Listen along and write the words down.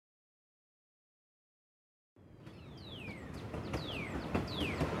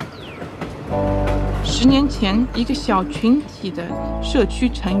年前，一个小群体的社区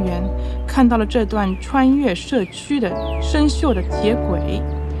成员看到了这段穿越社区的生锈的铁轨，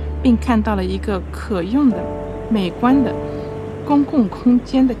并看到了一个可用的、美观的公共空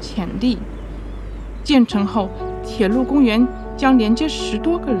间的潜力。建成后，铁路公园将连接10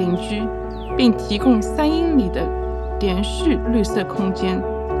多个邻居，并提供3英里的连续绿色空间。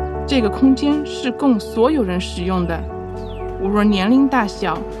这个空间是供所有人使用的，无论年龄大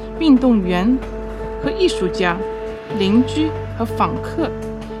小、运动员和艺术家、邻居和访客。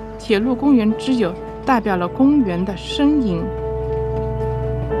铁路公园之友代表了公园的身影。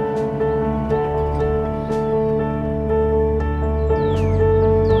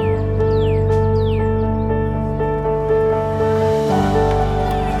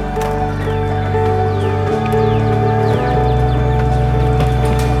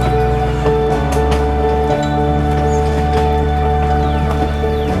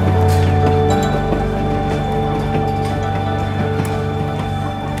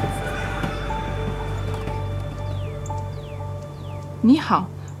你好，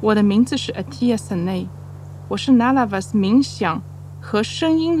我的名字是 Atiya Sanae， 我是 Nalavas 冥想和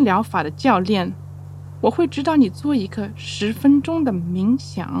声音疗法的教练。我会指导你做一个10分钟的冥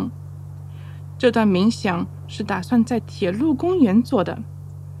想。这段冥想是打算在铁路公园做的，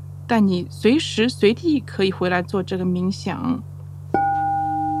但你随时随地可以回来做这个冥想。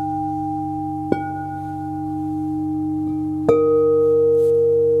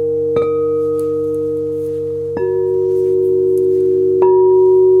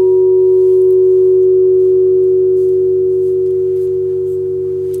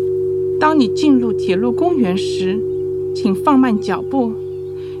当你进入铁路公园时，请放慢脚步。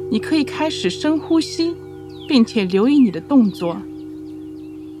你可以开始深呼吸，并且留意你的动作。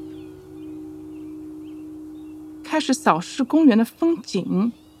开始扫视公园的风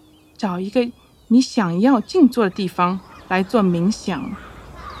景，找一个你想要静坐的地方来做冥想。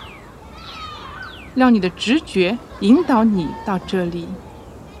让你的直觉引导你到这里，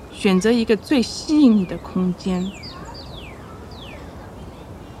选择一个最吸引你的空间。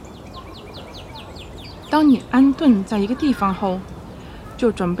当你安顿在一个地方后，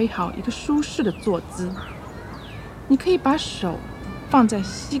就准备好一个舒适的坐姿。你可以把手放在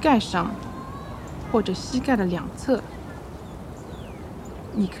膝盖上，或者膝盖的两侧。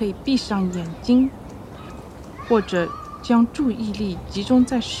你可以闭上眼睛，或者将注意力集中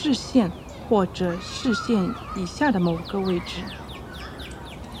在视线或者视线以下的某个位置。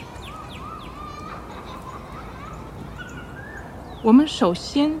我们首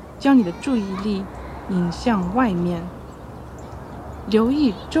先将你的注意力引向外面，留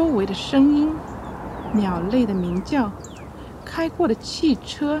意周围的声音、鸟类的鸣叫、开过的汽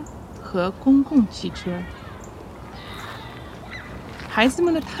车和公共汽车、孩子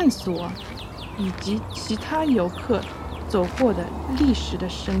们的探索，以及其他游客走过的历史的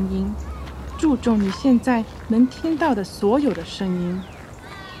声音。注重你现在能听到的所有的声音。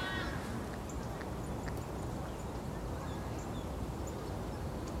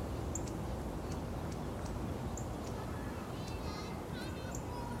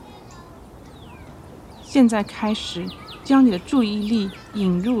现在开始将你的注意力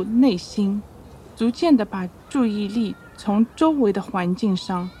引入内心，逐渐地把注意力从周围的环境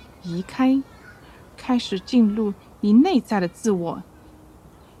上移开，开始进入你内在的自我，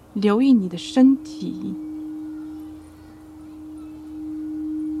留意你的身体。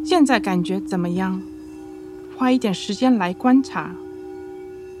现在感觉怎么样？花一点时间来观察。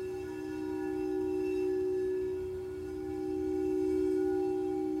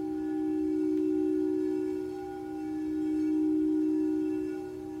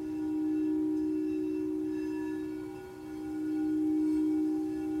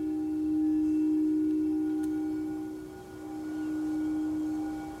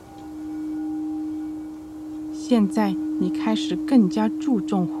现在你开始更加注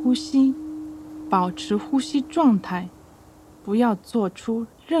重呼吸，保持呼吸状态，不要做出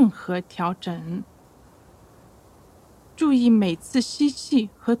任何调整。注意每次吸气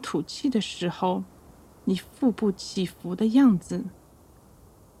和吐气的时候，你腹部起伏的样子。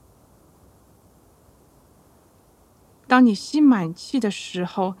当你吸满气的时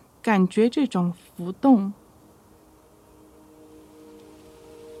候，感觉这种浮动。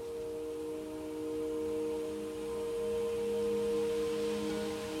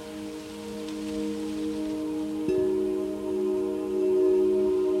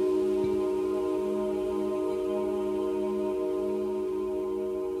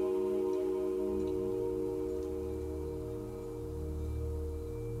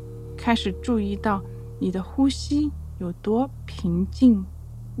开始注意到你的呼吸有多平静、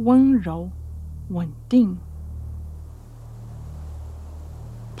温柔、稳定。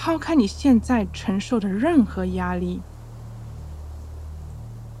抛开你现在承受的任何压力，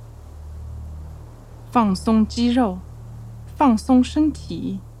放松肌肉，放松身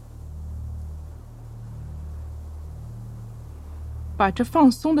体，把这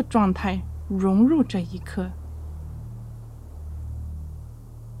放松的状态融入这一刻。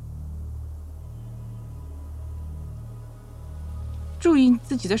注意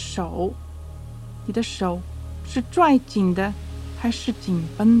自己的手，你的手是拽紧的还是紧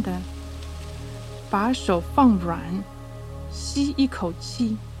绷的？把手放软，吸一口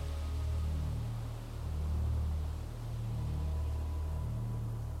气，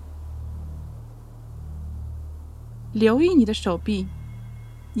留意你的手臂，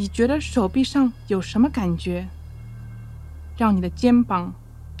你觉得手臂上有什么感觉？让你的肩膀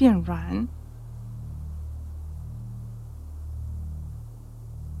变软。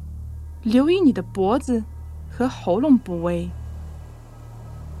留意你的脖子和喉咙部位，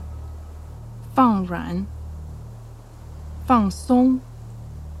放软，放松，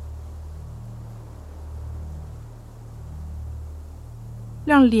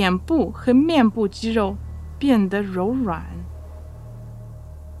让脸部和面部肌肉变得柔软，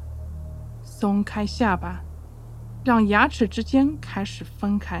松开下巴，让牙齿之间开始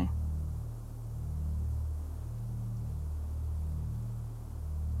分开。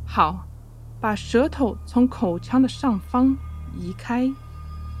好，把舌头从口腔的上方移开，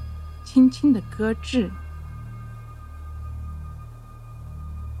轻轻地搁置。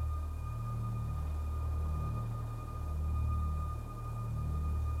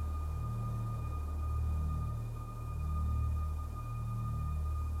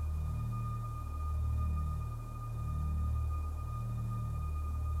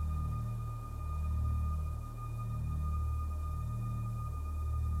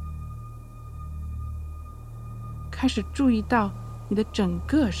开始注意到你的整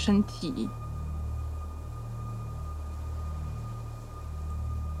个身体，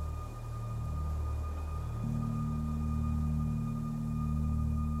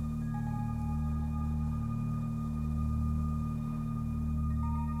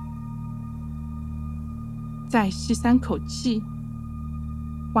再吸3口气，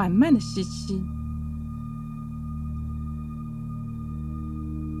缓慢的吸气，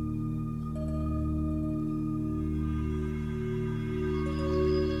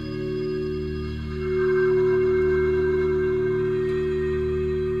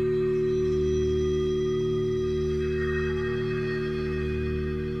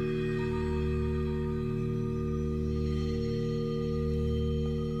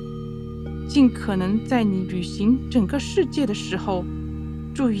尽可能在你旅行整个世界的时候，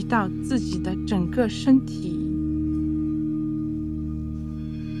注意到自己的整个身体。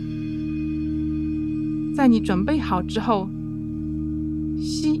在你准备好之后，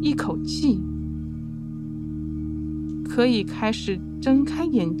吸一口气，可以开始睁开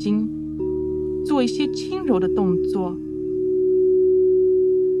眼睛，做一些轻柔的动作。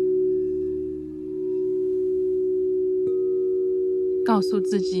告诉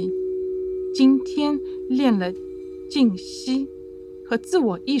自己，今天练了静息和自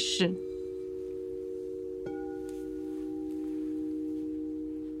我意识。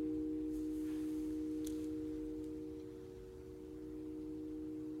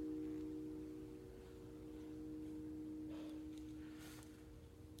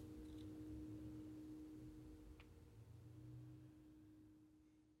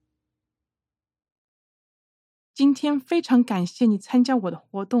今天非常感谢你参加我的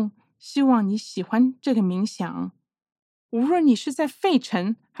活动，希望你喜欢这个冥想。无论你是在费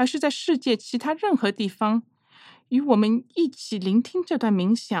城还是在世界其他任何地方，与我们一起聆听这段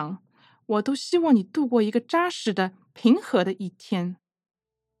冥想，我都希望你度过一个扎实的、平和的一天。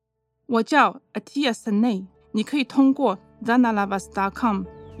我叫 Atiya Sene， 你可以通过 zanalavas.com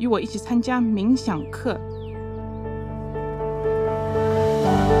与我一起参加冥想课。